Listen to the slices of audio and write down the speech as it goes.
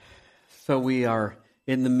So we are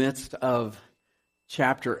in the midst of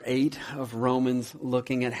chapter 8 of Romans,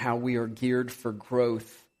 looking at how we are geared for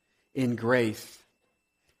growth in grace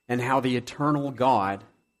and how the eternal God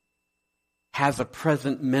has a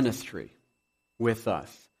present ministry with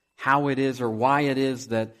us. How it is or why it is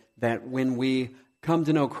that when we come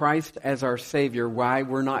to know Christ as our Savior, why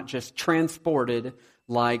we're not just transported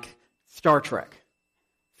like Star Trek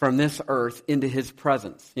from this earth into His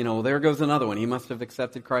presence. You know, there goes another one. He must have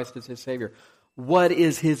accepted Christ as his Savior. What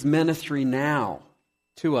is His ministry now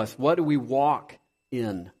to us? What do we walk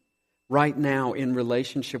in right now in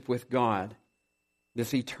relationship with God,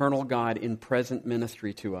 this eternal God in present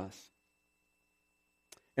ministry to us?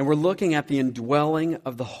 And we're looking at the indwelling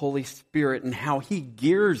of the Holy Spirit and how He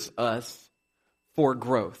gears us for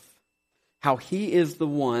growth. How He is the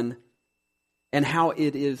one and how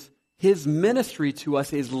it is His ministry to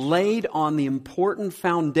us is laid on the important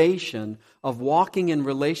foundation of walking in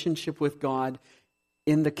relationship with God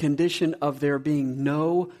in the condition of there being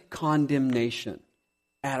no condemnation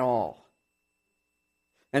at all.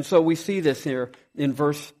 And so we see this here in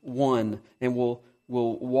verse 1, and we'll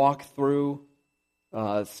walk through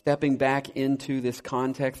stepping back into this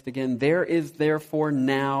context again. There is therefore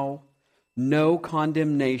now no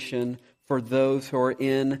condemnation for those who are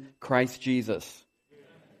in Christ Jesus.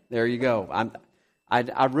 There you go.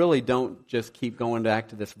 I really don't just keep going back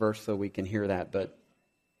to this verse so we can hear that. But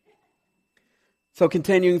so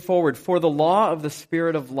continuing forward, for the law of the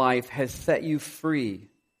Spirit of life has set you free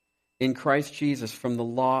in Christ Jesus from the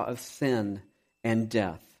law of sin and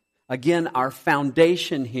death. Again, our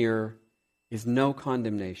foundation here is no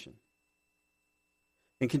condemnation.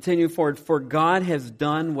 And continuing forward, for God has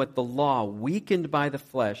done what the law, weakened by the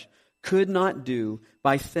flesh, could not do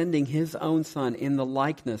by sending His own Son in the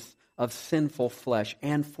likeness of sinful flesh.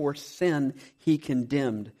 And for sin, He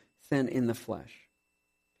condemned sin in the flesh,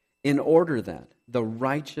 in order that the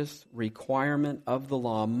righteous requirement of the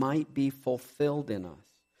law might be fulfilled in us,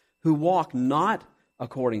 who walk not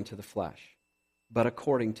according to the flesh, but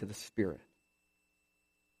according to the Spirit.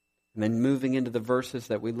 And then moving into the verses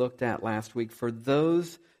that we looked at last week, for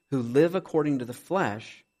those who live according to the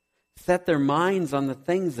flesh set their minds on the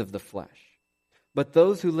things of the flesh, but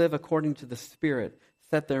those who live according to the Spirit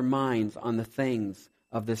set their minds on the things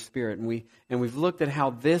of the Spirit. And we've looked at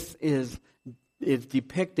how this is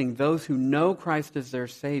depicting those who know Christ as their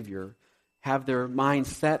Savior, have their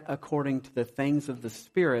minds set according to the things of the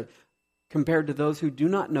Spirit, compared to those who do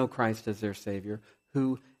not know Christ as their Savior,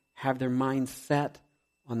 who have their minds set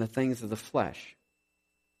on the things of the flesh.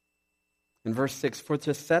 In verse 6, for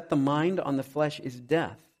to set the mind on the flesh is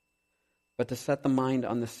death, but to set the mind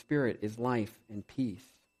on the Spirit is life and peace.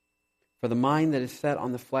 For the mind that is set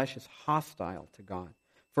on the flesh is hostile to God,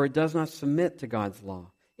 for it does not submit to God's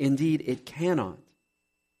law. Indeed, it cannot.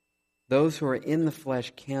 Those who are in the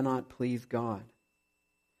flesh cannot please God.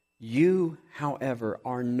 You, however,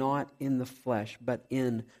 are not in the flesh, but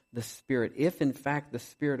in the Spirit, if in fact the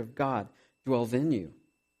Spirit of God dwells in you.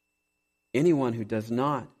 Anyone who does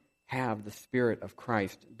not have the Spirit of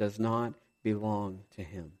Christ does not belong to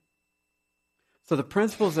Him. So the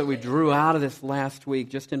principles that we drew out of this last week,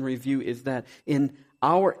 just in review, is that in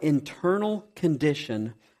our internal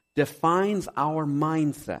condition defines our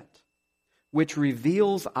mindset, which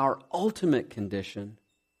reveals our ultimate condition,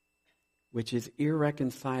 which is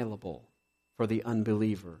irreconcilable for the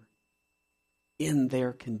unbeliever in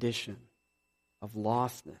their condition of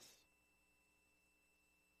lostness.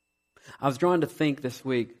 I was drawn to think this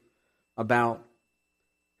week about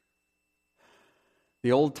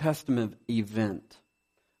the Old Testament event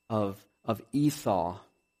of Esau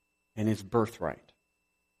and his birthright.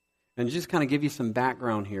 And just kind of give you some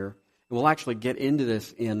background here, and we'll actually get into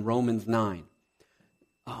this in Romans 9.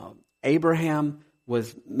 Abraham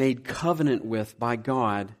was made covenant with by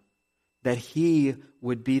God that he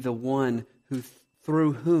would be the one who,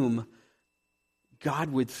 through whom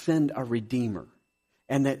God would send a Redeemer,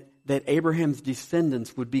 and that Abraham's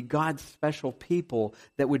descendants would be God's special people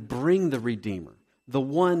that would bring the Redeemer.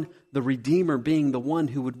 The Redeemer being the one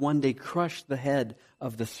who would one day crush the head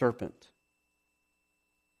of the serpent,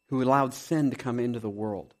 who allowed sin to come into the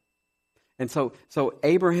world. And so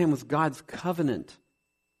Abraham was God's covenant,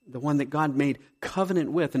 the one that God made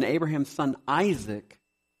covenant with. And Abraham's son Isaac,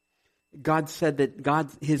 God said that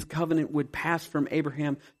his covenant would pass from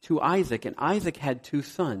Abraham to Isaac. And Isaac had two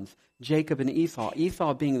sons, Jacob and Esau,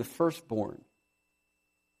 Esau being the firstborn.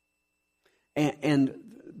 And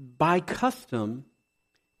by custom,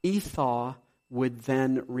 Esau would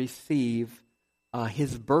then receive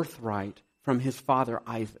his birthright from his father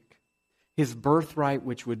Isaac. his birthright,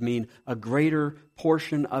 which would mean a greater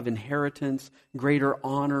portion of inheritance, greater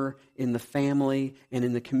honor in the family and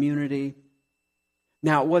in the community.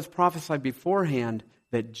 Now, it was prophesied beforehand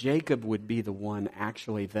that Jacob would be the one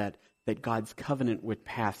actually that God's covenant would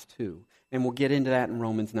pass to. And we'll get into that in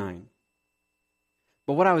Romans 9.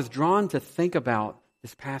 But what I was drawn to think about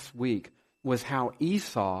this past week was how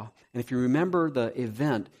Esau, and if you remember the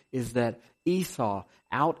event, is that Esau,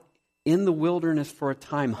 out in the wilderness for a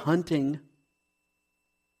time hunting,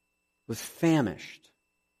 was famished,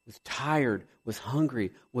 was tired, was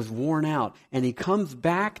hungry, was worn out. And he comes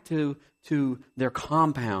back to their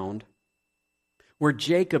compound where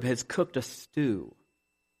Jacob has cooked a stew.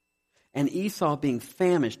 And Esau, being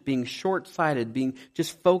famished, being short-sighted, being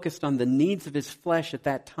just focused on the needs of his flesh at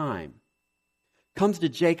that time, comes to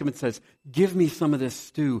Jacob and says, "Give me some of this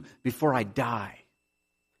stew before I die."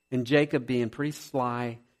 And Jacob, being pretty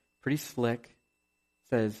sly, pretty slick,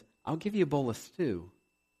 says, "I'll give you a bowl of stew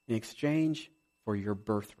in exchange for your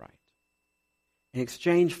birthright, in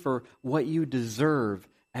exchange for what you deserve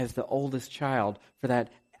as the oldest child, for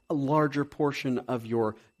that larger portion of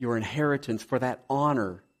your inheritance, for that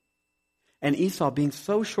honor." And Esau, being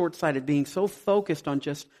so short-sighted, being so focused on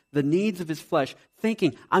just the needs of his flesh,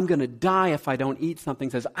 thinking, "I'm going to die if I don't eat something,"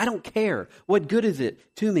 says, "I don't care. What good is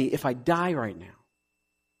it to me if I die right now?"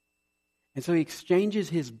 And so he exchanges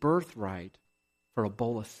his birthright for a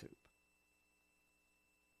bowl of soup.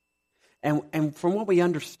 And from what we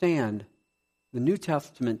understand, the New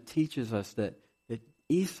Testament teaches us that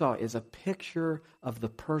Esau is a picture of the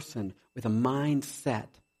person with a mind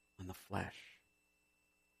set on the flesh.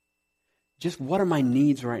 Just what are my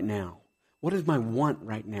needs right now? What is my want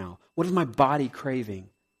right now? What is my body craving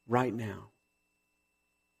right now?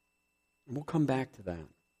 And we'll come back to that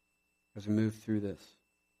as we move through this.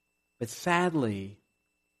 But sadly,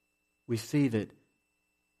 we see that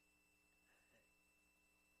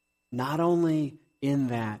not only in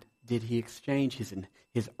that did he exchange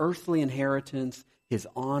his earthly inheritance, his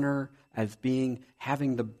honor as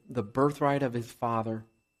having the birthright of his father,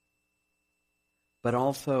 but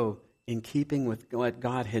also in keeping with what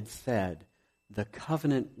God had said, the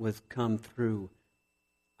covenant was come through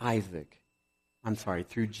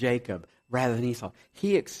through Jacob rather than Esau.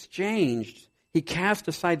 He cast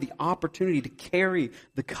aside the opportunity to carry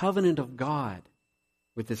the covenant of God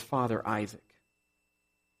with his father Isaac.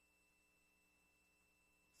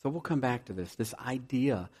 So we'll come back to this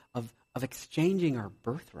idea of exchanging our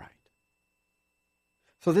birthright.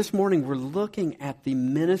 So this morning we're looking at the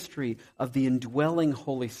ministry of the indwelling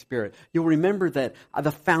Holy Spirit. You'll remember that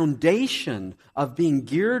the foundation of being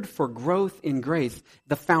geared for growth in grace,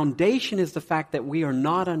 the foundation is the fact that we are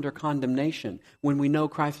not under condemnation when we know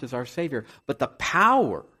Christ is our Savior. But the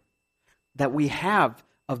power that we have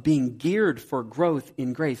of being geared for growth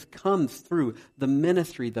in grace comes through the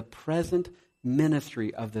ministry, the present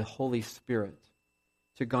ministry of the Holy Spirit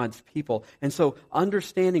to God's people. And so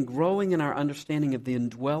growing in our understanding of the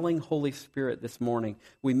indwelling Holy Spirit this morning,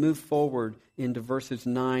 we move forward into verses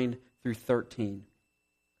 9 through 13.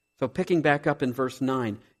 So picking back up in verse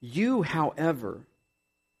 9, "You, however,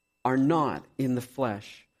 are not in the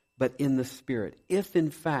flesh, but in the Spirit, if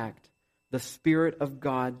in fact the Spirit of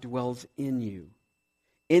God dwells in you.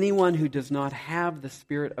 Anyone who does not have the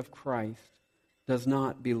Spirit of Christ does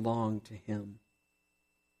not belong to him."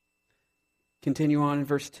 Continue on in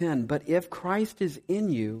verse 10. "But if Christ is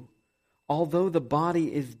in you, although the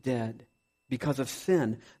body is dead because of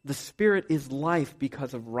sin, the Spirit is life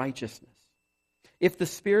because of righteousness. If the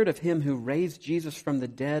Spirit of him who raised Jesus from the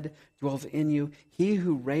dead dwells in you, he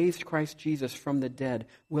who raised Christ Jesus from the dead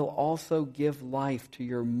will also give life to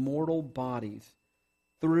your mortal bodies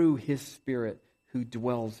through his Spirit who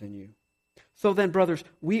dwells in you. So then, brothers,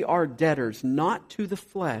 we are debtors, not to the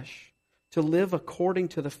flesh, to live according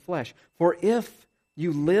to the flesh. For if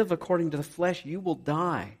you live according to the flesh, you will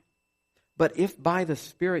die. But if by the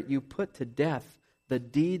Spirit you put to death the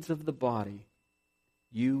deeds of the body,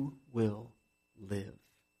 you will live."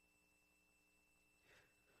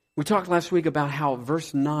 We talked last week about how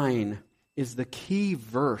verse 9 is the key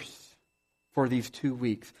verse for these 2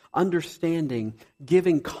 weeks. Understanding,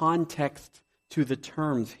 giving context to the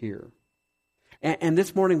terms here. And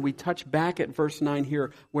this morning we touch back at verse 9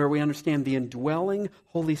 here, where we understand the indwelling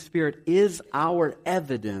Holy Spirit is our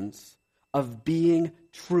evidence of being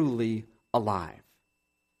truly alive.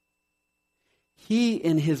 He,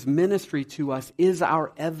 in his ministry to us, is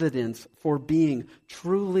our evidence for being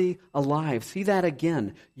truly alive. See that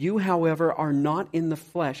again. "You, however, are not in the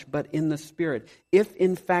flesh, but in the Spirit, if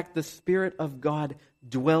in fact the Spirit of God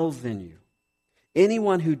dwells in you.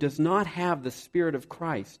 Anyone who does not have the Spirit of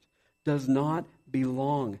Christ does not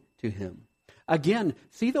belong to him." Again,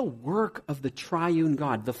 see the work of the triune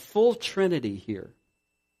God, the full Trinity here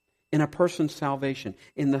in a person's salvation,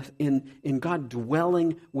 in God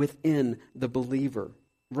dwelling within the believer,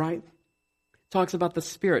 right? Talks about the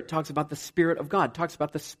Spirit, talks about the Spirit of God, talks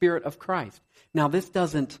about the Spirit of Christ. Now, this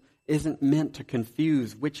isn't meant to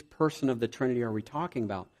confuse which person of the Trinity are we talking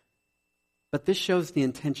about. But this shows the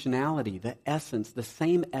intentionality, the essence, the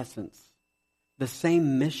same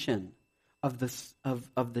mission of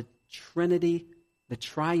the Trinity, the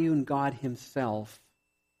triune God himself,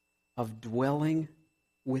 of dwelling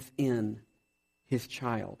within his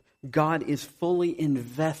child. God is fully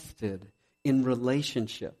invested in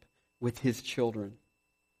relationship with his children.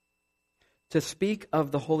 To speak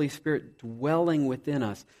of the Holy Spirit dwelling within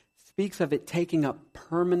us speaks of it taking up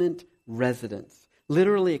permanent residence,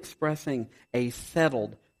 literally expressing a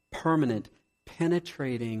settled, permanent,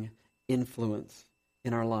 penetrating influence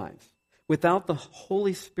in our lives. Without the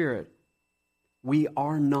Holy Spirit, we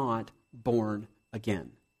are not born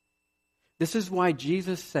again. This is why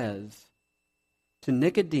Jesus says to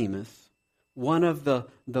Nicodemus, one of the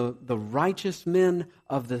righteous men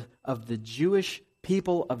of the Jewish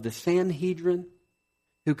people of the Sanhedrin,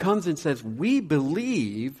 who comes and says, "We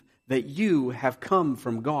believe that you have come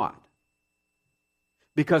from God."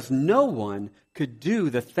 Because no one could do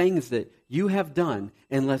the things that you have done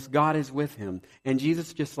unless God is with him. And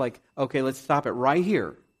Jesus just like, okay, let's stop it right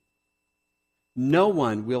here. No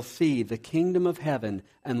one will see the kingdom of heaven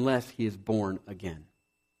unless he is born again.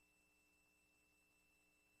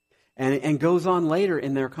 And goes on later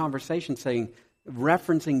in their conversation saying,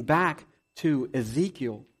 referencing back to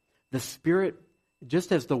Ezekiel, the Spirit,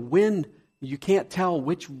 just as the wind, you can't tell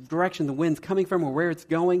which direction the wind's coming from or where it's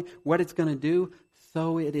going, what it's going to do,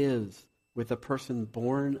 so it is with a person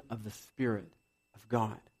born of the Spirit of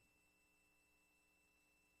God.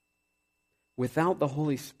 Without the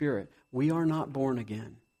Holy Spirit, we are not born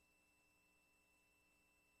again.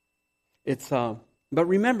 But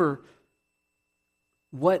remember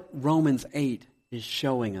what Romans 8 is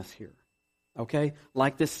showing us here. Okay?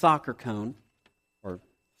 Like this soccer cone, or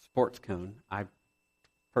sports cone.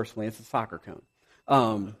 Personally, it's a soccer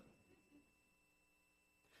cone.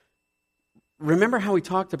 Remember how we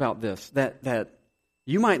talked about this, that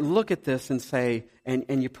you might look at this and say,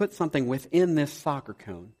 and you put something within this soccer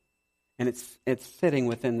cone, and it's sitting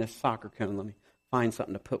within this soccer cone. Let me find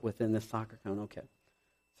something to put within this soccer cone. Okay.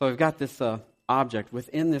 So I've got this object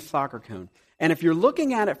within this soccer cone. And if you're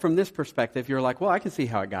looking at it from this perspective, you're like, well, I can see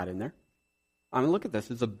how it got in there. I mean, look at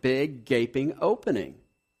this. It's a big, gaping opening.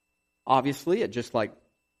 Obviously, it just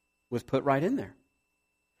was put right in there.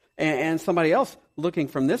 And somebody else looking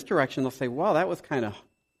from this direction, they'll say, wow, that was kind of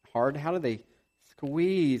hard. How did they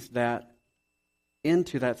squeeze that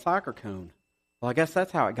into that soccer cone? Well, I guess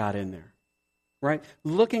that's how it got in there, right?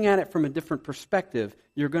 Looking at it from a different perspective,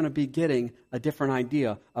 you're going to be getting a different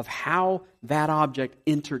idea of how that object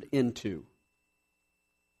entered into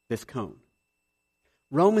this cone.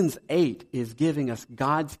 Romans 8 is giving us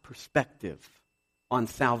God's perspective on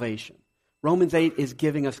salvation. Romans 8 is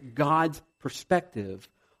giving us God's perspective,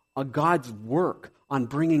 God's work on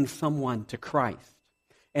bringing someone to Christ.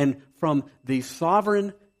 And from the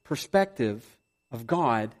sovereign perspective of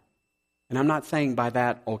God, and I'm not saying by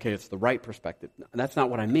that, okay, it's the right perspective. That's not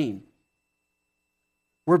what I mean.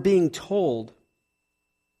 We're being told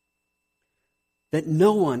that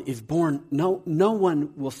no one is born, no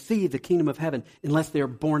one will see the kingdom of heaven unless they are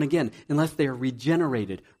born again, unless they are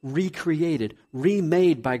regenerated, recreated,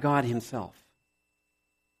 remade by God himself.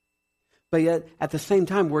 But yet, at the same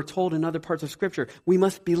time, we're told in other parts of Scripture, we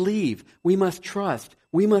must believe, we must trust,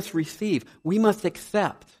 we must receive, we must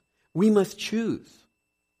accept, we must choose,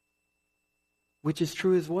 which is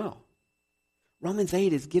true as well. Romans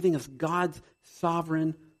 8 is giving us God's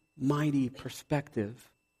sovereign, mighty perspective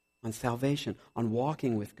on salvation, on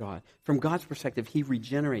walking with God. From God's perspective, he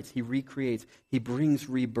regenerates, he recreates, he brings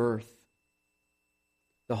rebirth.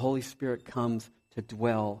 The Holy Spirit comes to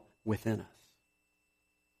dwell within us.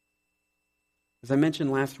 As I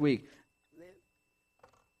mentioned last week,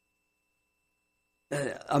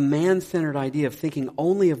 a man-centered idea of thinking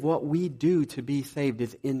only of what we do to be saved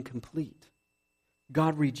is incomplete.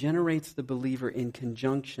 God regenerates the believer in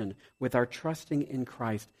conjunction with our trusting in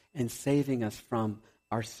Christ and saving us from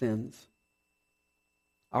our sins.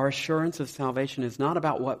 Our assurance of salvation is not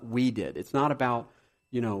about what we did. It's not about,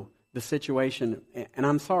 the situation. And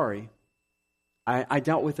I'm sorry, I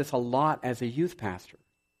dealt with this a lot as a youth pastor.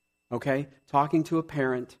 Okay, talking to a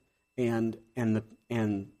parent, and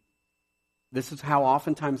this is how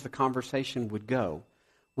oftentimes the conversation would go.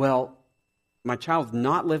 Well, my child's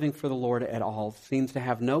not living for the Lord at all, seems to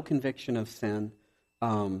have no conviction of sin,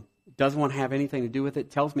 doesn't want to have anything to do with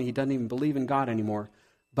it, tells me he doesn't even believe in God anymore.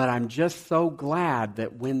 But I'm just so glad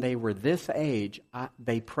that when they were this age,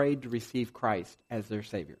 they prayed to receive Christ as their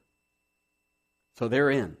Savior. So they're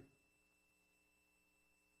in.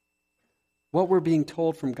 What we're being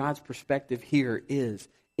told from God's perspective here is,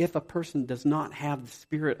 if a person does not have the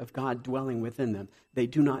Spirit of God dwelling within them, they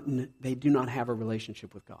do not have a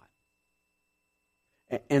relationship with God.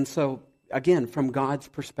 And so, again, from God's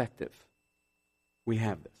perspective, we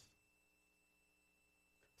have this.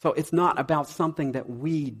 So it's not about something that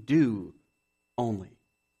we do only.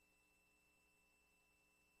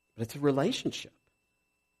 But it's a relationship.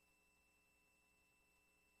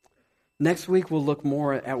 Next week we'll look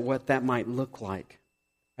more at what that might look like.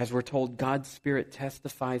 As we're told, God's Spirit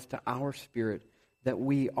testifies to our spirit that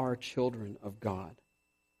we are children of God.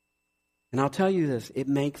 And I'll tell you this, it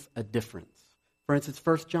makes a difference. For instance,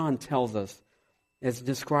 1 John tells us, as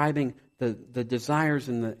describing the desires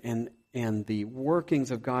and the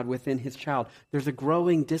workings of God within his child, there's a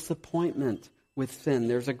growing disappointment with sin.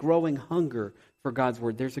 There's a growing hunger for God's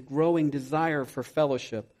word. There's a growing desire for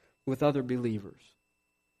fellowship with other believers.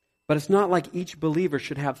 But it's not like each believer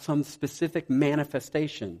should have some specific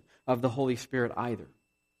manifestation of the Holy Spirit either.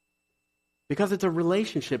 Because it's a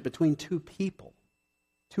relationship between two people,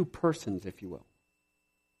 two persons, if you will.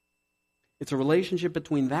 It's a relationship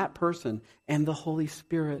between that person and the Holy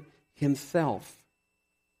Spirit himself.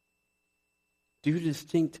 Two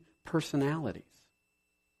distinct personalities.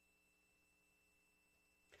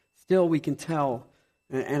 Still, we can tell,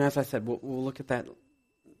 and as I said, we'll look at that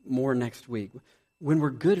more next week. When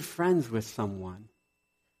we're good friends with someone,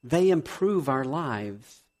 they improve our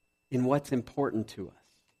lives in what's important to us.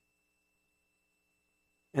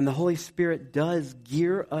 And the Holy Spirit does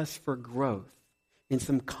gear us for growth in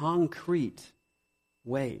some concrete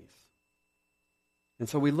ways. And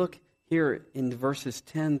so we look here in verses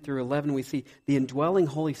 10 through 11, we see the indwelling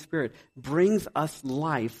Holy Spirit brings us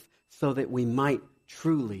life so that we might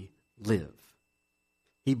truly live.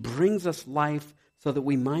 He brings us life so that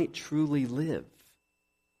we might truly live.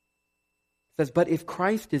 It says, but if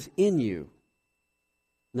Christ is in you,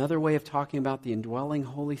 another way of talking about the indwelling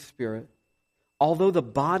Holy Spirit, although the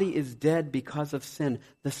body is dead because of sin,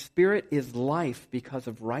 the Spirit is life because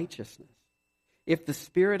of righteousness. If the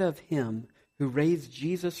Spirit of him who raised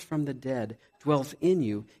Jesus from the dead dwells in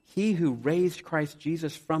you, he who raised Christ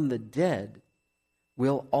Jesus from the dead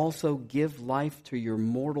will also give life to your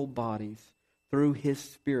mortal bodies through his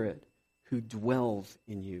Spirit who dwells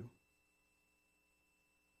in you.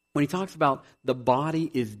 When he talks about the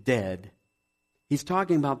body is dead, he's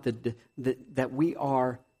talking about that we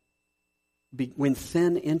are, when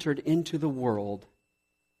sin entered into the world,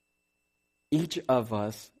 each of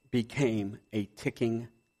us became a ticking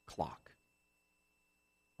clock,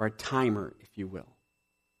 or a timer, if you will.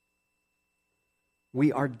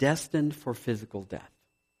 We are destined for physical death.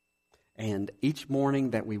 And each morning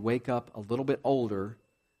that we wake up a little bit older,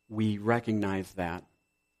 we recognize that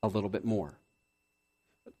a little bit more.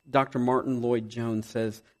 Dr. Martin Lloyd-Jones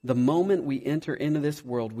says, the moment we enter into this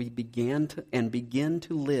world, we begin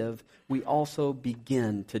to live, we also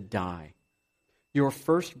begin to die. Your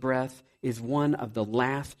first breath is one of the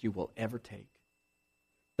last you will ever take.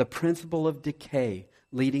 The principle of decay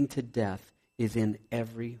leading to death is in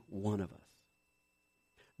every one of us.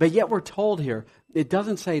 But yet we're told here, it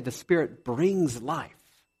doesn't say the Spirit brings life.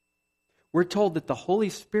 We're told that the Holy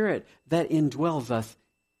Spirit that indwells us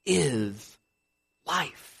is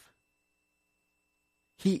life.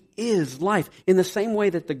 He is life. In the same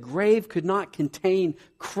way that the grave could not contain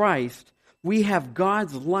Christ, we have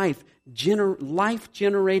God's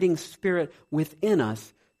life-generating Spirit within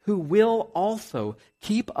us who will also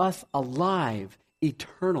keep us alive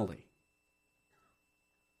eternally.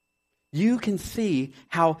 You can see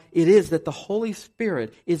how it is that the Holy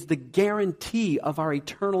Spirit is the guarantee of our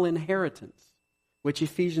eternal inheritance, which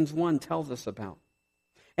Ephesians 1 tells us about.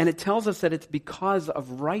 And it tells us that it's because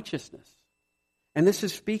of righteousness. And this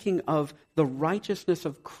is speaking of the righteousness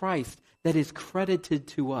of Christ that is credited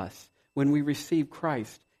to us when we receive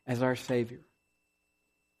Christ as our Savior.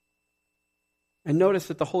 And notice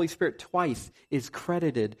that the Holy Spirit twice is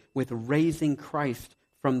credited with raising Christ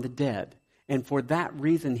from the dead. And for that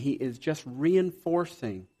reason, he is just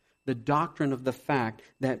reinforcing the doctrine of the fact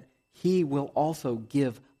that he will also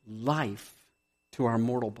give life to our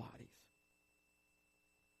mortal bodies.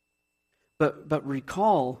 But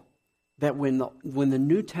recall that when the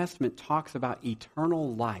New Testament talks about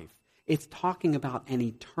eternal life, it's talking about an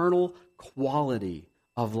eternal quality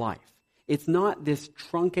of life. It's not this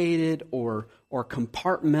truncated or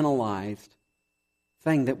compartmentalized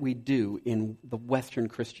thing that we do in the Western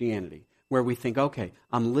Christianity, where we think, okay,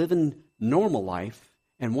 I'm living normal life,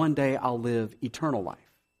 and one day I'll live eternal life.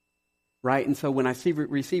 Right? And so when I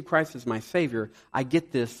receive Christ as my Savior, I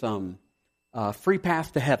get this free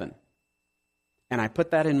pass to heaven. And I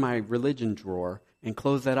put that in my religion drawer and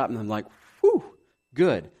close that up, and I'm like, whew,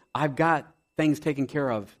 good. I've got things taken care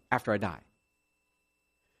of after I die.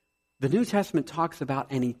 The New Testament talks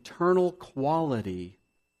about an eternal quality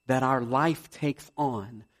that our life takes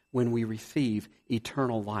on when we receive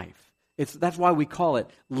eternal life. That's why we call it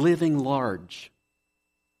living large.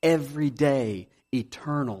 Everyday,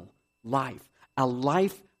 eternal life. A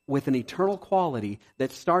life with an eternal quality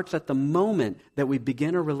that starts at the moment that we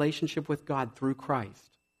begin a relationship with God through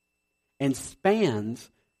Christ and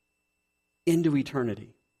spans into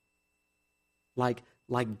eternity. Like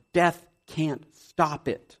death can't stop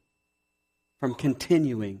it from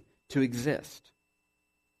continuing to exist.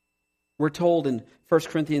 We're told in 1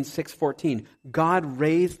 Corinthians 6:14, God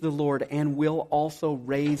raised the Lord and will also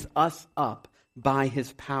raise us up by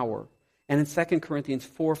His power. And in 2 Corinthians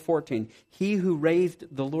 4:14, He who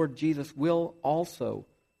raised the Lord Jesus will also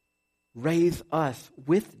raise us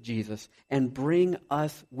with Jesus and bring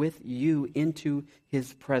us with you into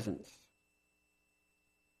His presence.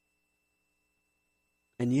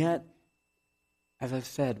 And yet, as I've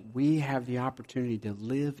said, we have the opportunity to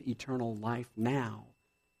live eternal life now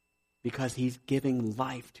because He's giving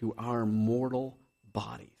life to our mortal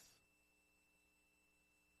bodies.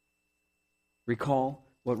 Recall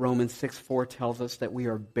what Romans 6:4 tells us, that we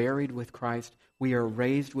are buried with Christ, we are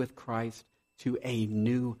raised with Christ to a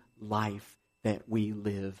new life that we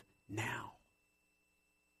live now.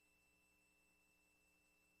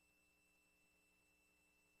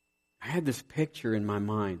 I had this picture in my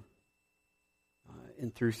mind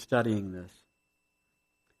and through studying this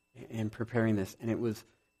and preparing this, and it was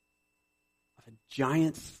a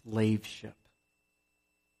giant slave ship.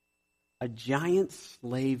 A giant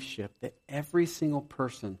slave ship that every single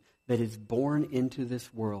person that is born into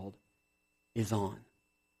this world is on.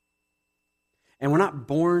 And we're not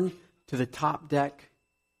born to the top deck.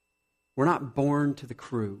 We're not born to the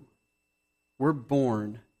crew. We're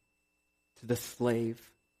born to the slave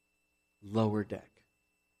lower deck.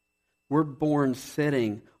 We're born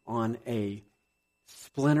sitting on a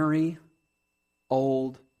splintery,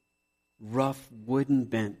 old, rough wooden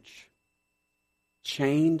bench,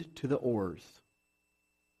 chained to the oars,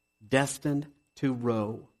 destined to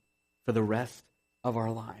row for the rest of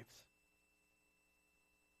our lives.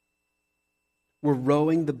 We're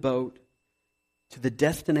rowing the boat to the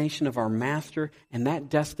destination of our master, and that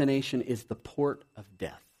destination is the port of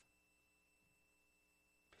death.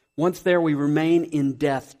 Once there, we remain in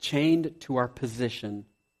death, chained to our position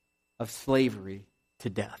of slavery to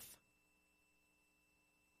death.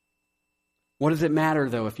 What does it matter,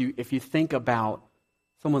 though, if you think about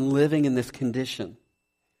someone living in this condition,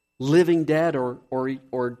 living dead or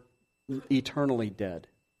eternally dead?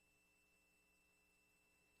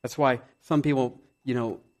 That's why some people,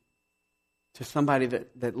 to somebody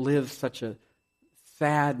that lives such a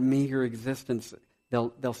sad, meager existence,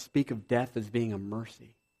 they'll speak of death as being a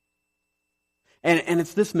mercy. And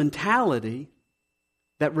it's this mentality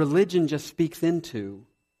that religion just speaks into,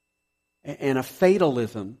 and a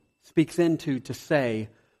fatalism speaks into, to say,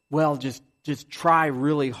 well, just try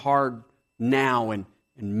really hard now and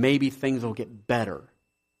maybe things will get better.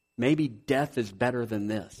 Maybe death is better than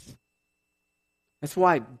this. That's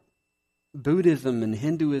why Buddhism and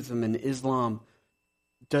Hinduism and Islam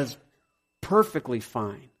does perfectly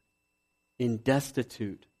fine in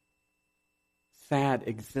destitute, sad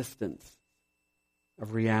existence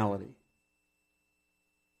of reality.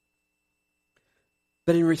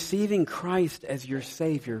 But in receiving Christ as your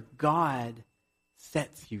Savior, God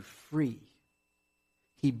sets you free.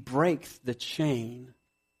 He breaks the chain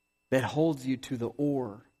that holds you to the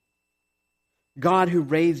oar. God, who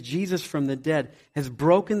raised Jesus from the dead, has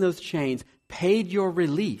broken those chains, paid your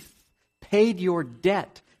release, paid your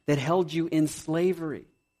debt that held you in slavery.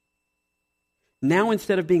 Now,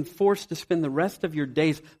 instead of being forced to spend the rest of your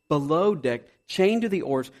days below deck, chained to the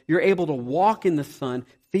oars, you're able to walk in the sun,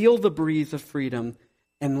 feel the breeze of freedom,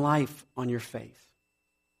 and life on your face.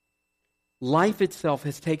 Life itself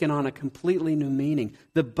has taken on a completely new meaning.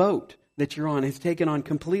 The boat that you're on has taken on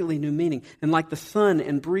completely new meaning. And like the sun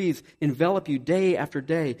and breeze envelop you day after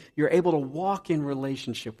day, you're able to walk in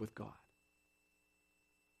relationship with God.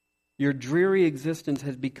 Your dreary existence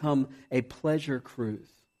has become a pleasure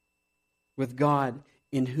cruise with God,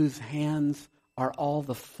 in whose hands are all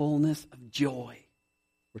the fullness of joy,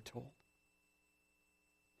 we're told.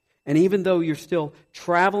 And even though you're still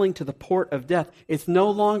traveling to the port of death, it's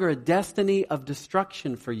no longer a destiny of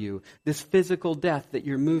destruction for you, this physical death that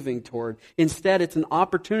you're moving toward. Instead, it's an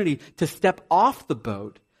opportunity to step off the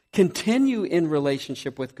boat, continue in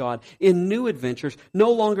relationship with God, in new adventures,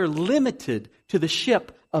 no longer limited to the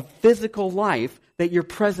ship of physical life that you're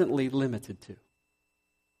presently limited to.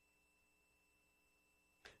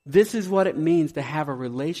 This is what it means to have a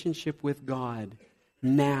relationship with God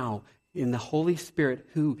now in the Holy Spirit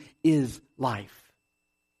who is life.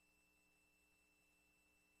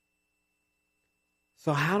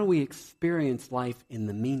 So how do we experience life in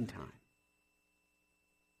the meantime?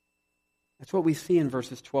 That's what we see in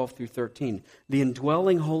verses 12 through 13. The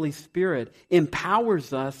indwelling Holy Spirit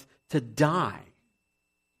empowers us to die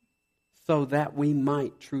so that we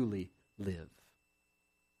might truly live.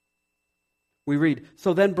 We read,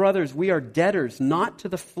 "So then, brothers, we are debtors not to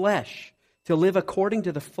the flesh, to live according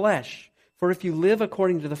to the flesh. For if you live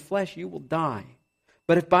according to the flesh, you will die.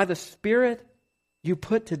 But if by the Spirit you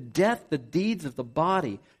put to death the deeds of the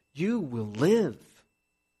body, you will live."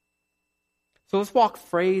 So let's walk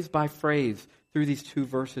phrase by phrase through these two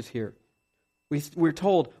verses here. We're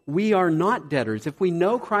told we are not debtors. If we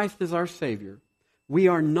know Christ as our Savior, we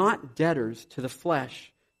are not debtors to the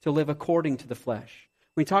flesh to live according to the flesh.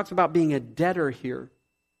 When he talks about being a debtor here,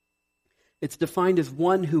 it's defined as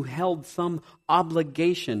one who held some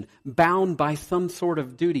obligation, bound by some sort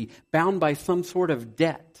of duty, bound by some sort of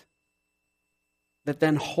debt, that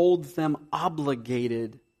then holds them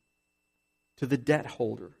obligated to the debt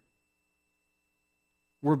holder.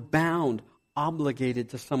 We're bound, obligated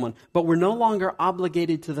to someone, but we're no longer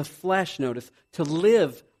obligated to the flesh, notice, to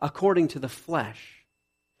live according to the flesh.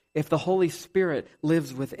 If the Holy Spirit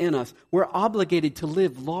lives within us, we're obligated to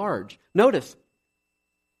live large. Notice,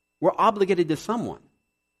 we're obligated to someone.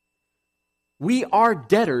 We are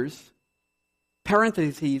debtors,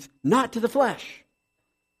 parentheses, not to the flesh.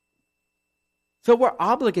 So we're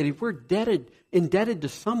obligated, we're indebted to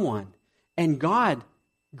someone. And God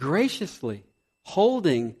graciously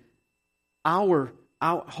holding our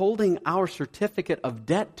certificate of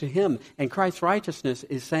debt to Him and Christ's righteousness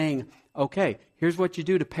is saying, okay, here's what you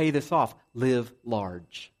do to pay this off. Live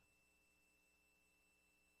large.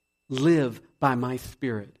 Live by my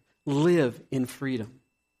Spirit. Live in freedom.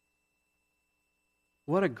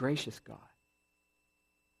 What a gracious God.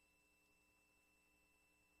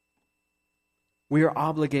 We are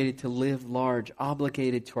obligated to live large,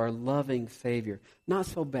 obligated to our loving Savior. Not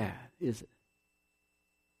so bad, is it?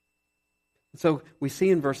 So we see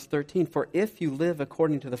in verse 13, "For if you live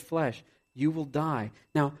according to the flesh, you will die."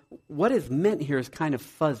 Now, what is meant here is kind of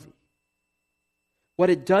fuzzy. What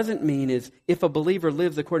it doesn't mean is if a believer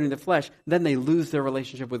lives according to the flesh, then they lose their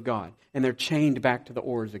relationship with God and they're chained back to the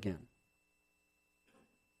oars again.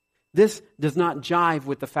 This does not jive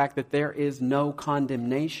with the fact that there is no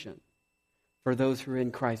condemnation for those who are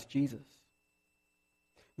in Christ Jesus.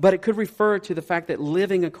 But it could refer to the fact that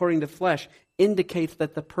living according to the flesh indicates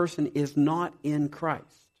that the person is not in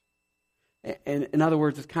Christ. And in other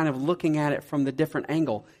words, it's kind of looking at it from the different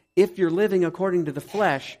angle. If you're living according to the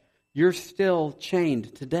flesh, you're still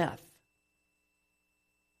chained to death.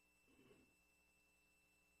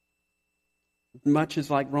 Much as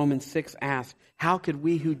like Romans 6 asks, how could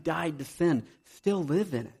we who died to sin still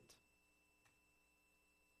live in it?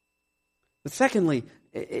 But secondly,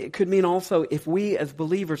 it could mean also if we as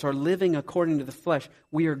believers are living according to the flesh,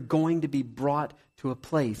 we are going to be brought to a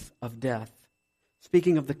place of death.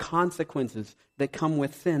 Speaking of the consequences that come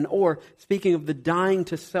with sin, or speaking of the dying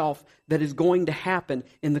to self that is going to happen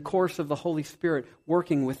in the course of the Holy Spirit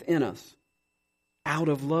working within us, out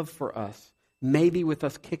of love for us, maybe with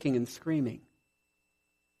us kicking and screaming.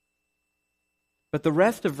 But the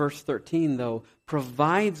rest of verse 13, though,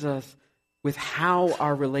 provides us with how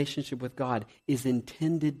our relationship with God is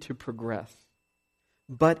intended to progress.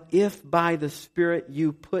 "But if by the Spirit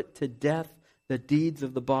you put to death the deeds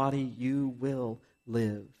of the body, you will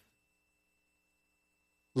live."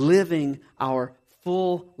 Living our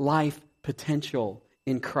full life potential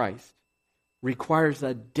in Christ requires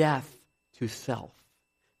a death to self,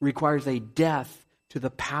 requires a death to the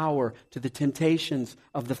power, to the temptations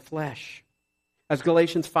of the flesh. As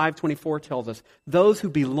Galatians 5:24 tells us, those who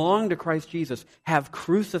belong to Christ Jesus have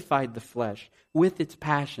crucified the flesh with its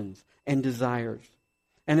passions and desires.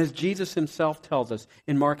 And as Jesus himself tells us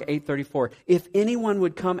in Mark 8:34, "If anyone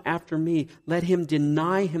would come after me, let him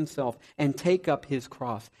deny himself and take up his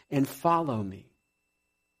cross and follow me."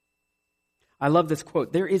 I love this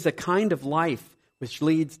quote. There is a kind of life which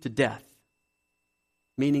leads to death,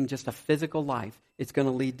 meaning just a physical life. It's going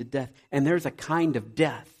to lead to death. And there's a kind of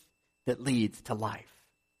death that leads to life,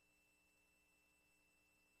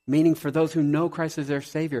 meaning for those who know Christ as their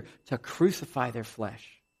Savior, to crucify their flesh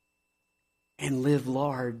and live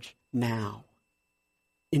large now,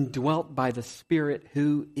 indwelt by the Spirit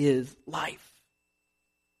who is life.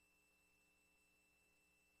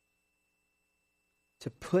 To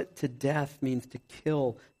put to death means to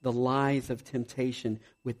kill the lies of temptation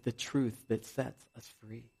with the truth that sets us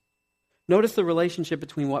free. Notice the relationship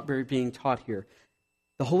between what we're being taught here.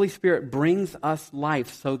 The Holy Spirit brings us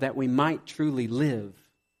life so that we might truly live.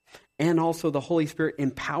 And also the Holy Spirit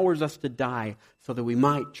empowers us to die so that we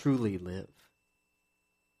might truly live.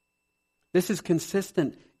 This is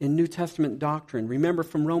consistent in New Testament doctrine. Remember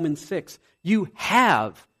from Romans 6,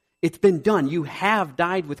 it's been done. You have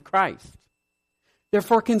died with Christ.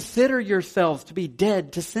 Therefore, consider yourselves to be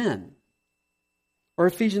dead to sin. Or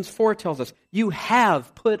Ephesians 4 tells us, you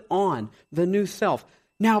have put on the new self.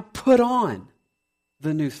 Now put on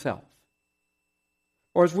the new self.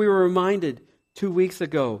 Or as we were reminded 2 weeks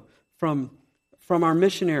ago from our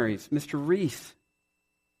missionaries, Mr. Reese,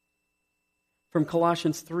 from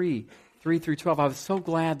Colossians 3 through 12. I was so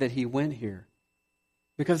glad that he went here.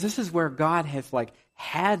 Because this is where God has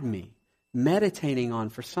had me meditating on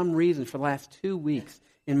for some reason for the last 2 weeks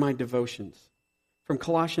in my devotions. From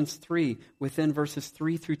Colossians 3, within verses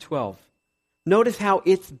 3 through 12. Notice how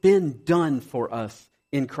it's been done for us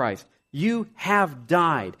in Christ. You have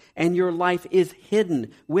died, and your life is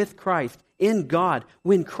hidden with Christ in God.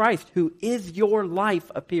 When Christ, who is your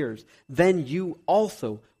life, appears, then you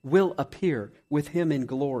also will appear with him in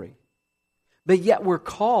glory. But yet we're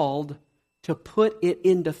called to put it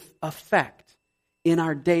into effect in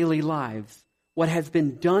our daily lives, what has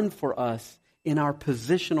been done for us in our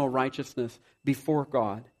positional righteousness before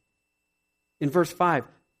God. In verse 5,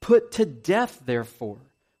 put to death, therefore,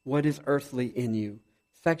 what is earthly in you: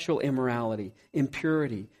 sexual immorality,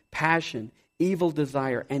 impurity, passion, evil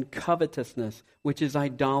desire, and covetousness, which is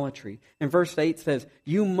idolatry. And verse 8 says,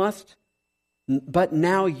 but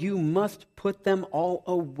now you must put them all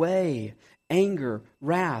away: anger,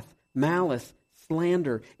 wrath, malice,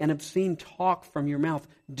 slander, and obscene talk from your mouth.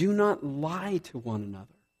 Do not lie to one another.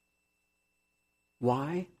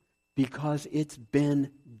 Why? Because it's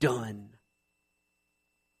been done.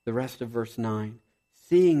 The rest of verse 9.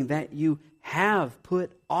 Seeing that you have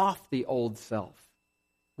put off the old self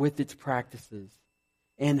with its practices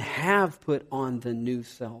and have put on the new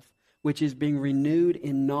self, which is being renewed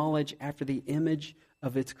in knowledge after the image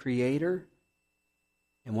of its creator.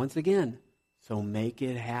 And once again, so make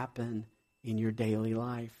it happen in your daily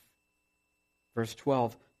life. Verse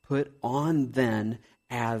 12, put on then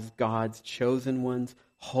as God's chosen ones,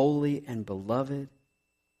 holy and beloved,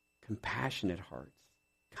 compassionate hearts,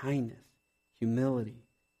 kindness, humility,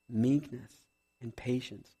 meekness, and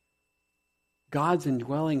patience. God's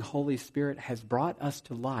indwelling Holy Spirit has brought us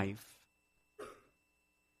to life,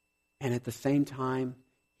 and at the same time,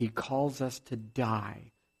 he calls us to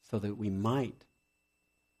die so that we might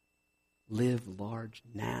live large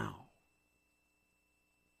now.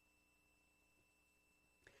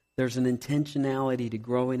 There's an intentionality to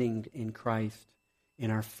growing in Christ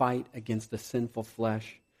in our fight against the sinful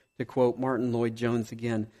flesh. To quote Martin Lloyd-Jones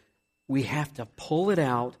again, we have to pull it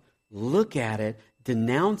out, look at it,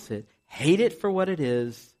 denounce it, hate it for what it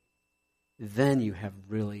is. Then you have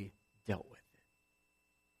really dealt with it.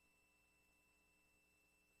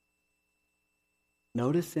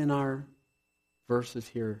 Notice in our verses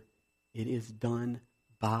here, it is done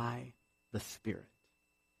by the Spirit.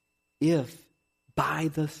 If by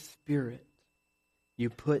the Spirit you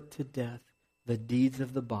put to death the deeds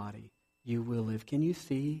of the body, you will live. Can you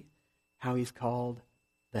see how he's called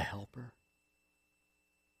the helper?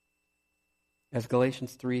 As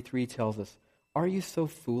Galatians 3:3 tells us, are you so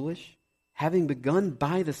foolish? Having begun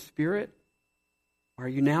by the Spirit, are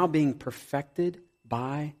you now being perfected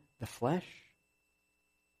by the flesh?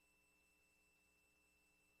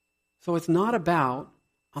 So it's not about,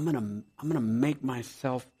 I'm gonna make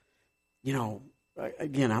myself,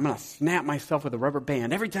 again, I'm going to snap myself with a rubber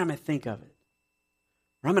band every time I think of it.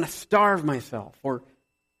 Or I'm going to starve myself. But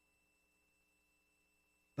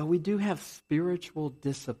we do have spiritual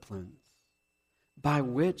disciplines by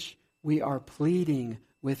which we are pleading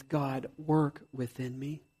with God, work within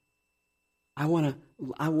me. I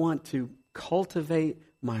want to cultivate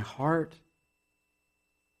my heart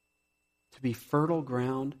to be fertile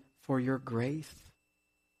ground for your grace.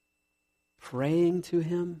 Praying to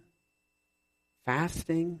him,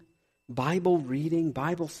 fasting, Bible reading,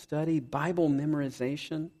 Bible study, Bible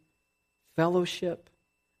memorization, fellowship,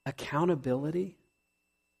 accountability.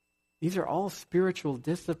 These are all spiritual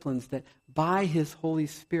disciplines that by his Holy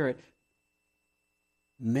Spirit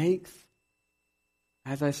makes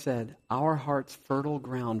as I said, our heart's fertile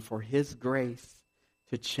ground for His grace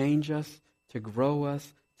to change us, to grow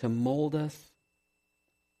us, to mold us.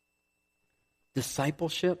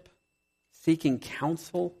 Discipleship, seeking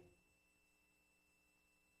counsel,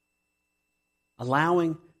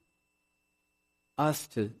 allowing us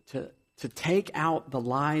to take out the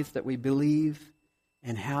lies that we believe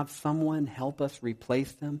and have someone help us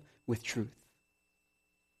replace them with truth.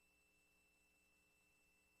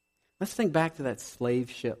 Let's think back to that slave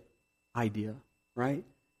ship idea, right?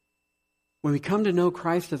 When we come to know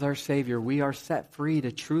Christ as our Savior, we are set free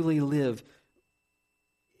to truly live.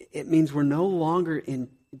 It means we're no longer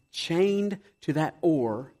chained to that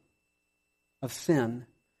oar of sin.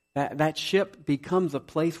 That ship becomes a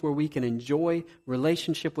place where we can enjoy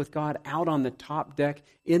relationship with God out on the top deck,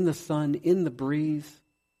 in the sun, in the breeze.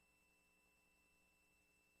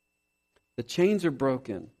 The chains are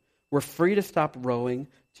broken. We're free to stop rowing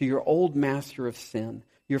to your old master of sin.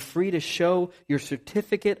 You're free to show your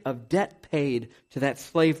certificate of debt paid to that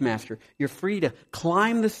slave master. You're free to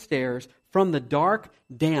climb the stairs from the dark,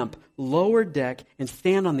 damp, lower deck and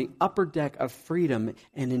stand on the upper deck of freedom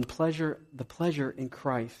and in the pleasure in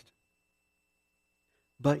Christ.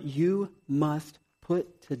 But you must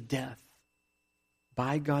put to death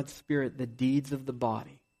by God's Spirit the deeds of the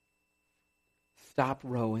body. Stop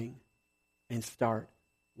rowing and start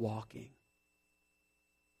walking.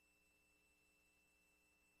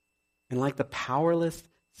 And like the powerless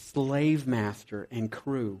slave master and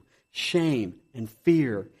crew, shame and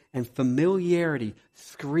fear and familiarity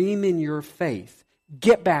scream in your face,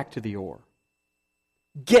 get back to the oar.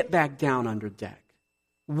 Get back down under deck.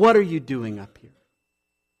 What are you doing up here?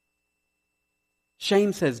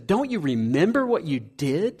 Shame says, don't you remember what you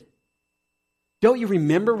did? Don't you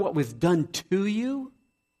remember what was done to you?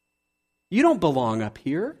 You don't belong up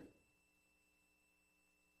here.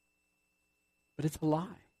 But it's a lie.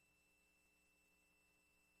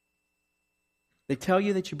 They tell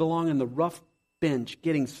you that you belong on the rough bench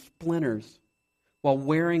getting splinters while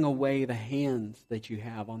wearing away the hands that you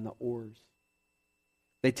have on the oars.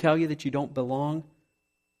 They tell you that you don't belong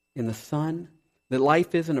in the sun, that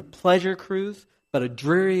life isn't a pleasure cruise, but a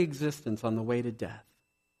dreary existence on the way to death.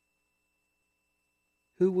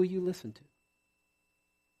 Who will you listen to?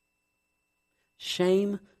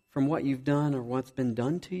 Shame from what you've done or what's been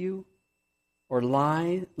done to you? Or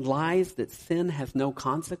lies that sin has no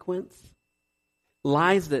consequence?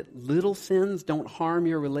 Lies that little sins don't harm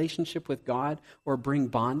your relationship with God or bring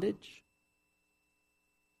bondage?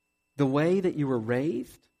 The way that you were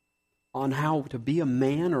raised on how to be a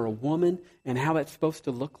man or a woman and how that's supposed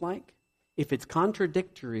to look like, if it's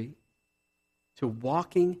contradictory to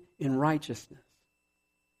walking in righteousness,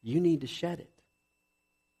 you need to shed it.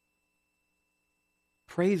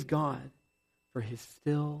 Praise God for His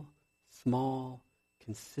still, small,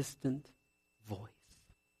 consistent voice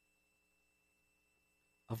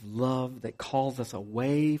of love that calls us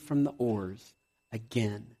away from the oars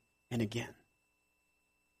again and again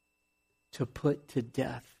to put to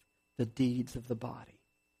death the deeds of the body.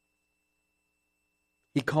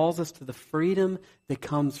 He calls us to the freedom that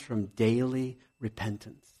comes from daily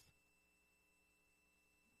repentance.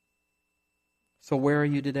 So where are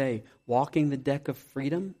you today? Walking the deck of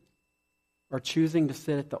freedom? Or choosing to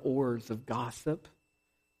sit at the oars of gossip,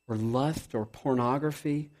 or lust, or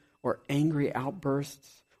pornography, or angry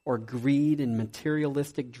outbursts, or greed and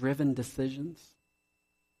materialistic driven decisions?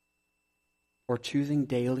 Or choosing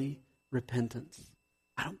daily repentance?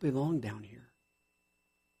 I don't belong down here.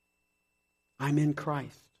 I'm in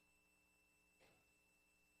Christ.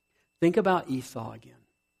 Think about Esau again.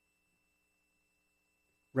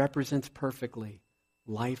 Represents perfectly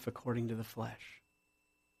life according to the flesh.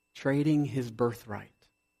 Trading his birthright.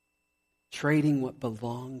 Trading what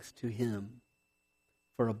belongs to him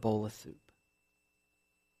for a bowl of soup.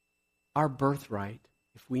 Our birthright,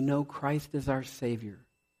 if we know Christ as our Savior,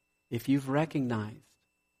 if you've recognized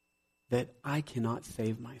that I cannot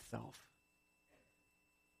save myself,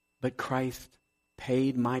 but Christ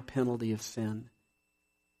paid my penalty of sin,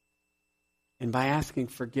 and by asking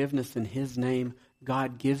forgiveness in His name,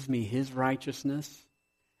 God gives me His righteousness,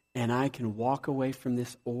 and I can walk away from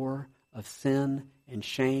this oar of sin and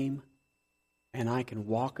shame, and I can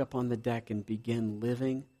walk up on the deck and begin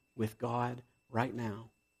living with God right now.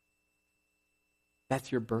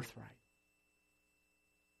 That's your birthright.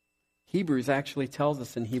 Hebrews actually tells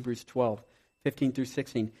us in Hebrews 12, 15 through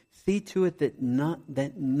 16, see to it that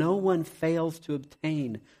no one fails to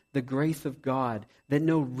obtain the grace of God, that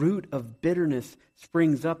no root of bitterness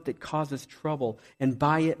springs up that causes trouble, and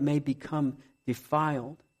by it may become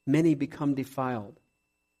defiled. Many become defiled.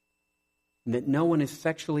 And that no one is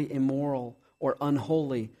sexually immoral or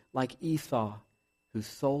unholy like Esau, who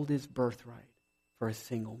sold his birthright for a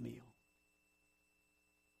single meal.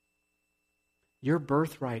 Your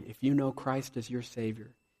birthright, if you know Christ as your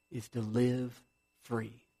Savior, is to live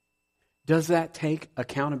free. Does that take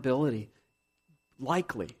accountability?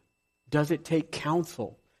 Likely. Does it take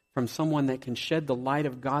counsel from someone that can shed the light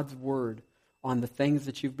of God's Word on the things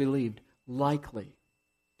that you've believed? Likely.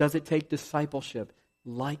 Does it take discipleship?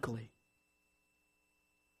 Likely.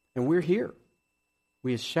 And we're here.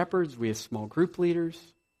 We as shepherds, we as small group leaders,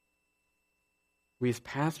 we as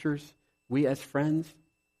pastors, we as friends,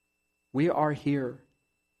 we are here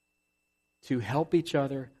to help each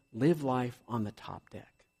other live life on the top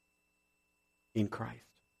deck in Christ.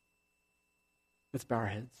 Let's bow our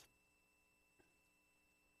heads.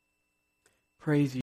 Praise you.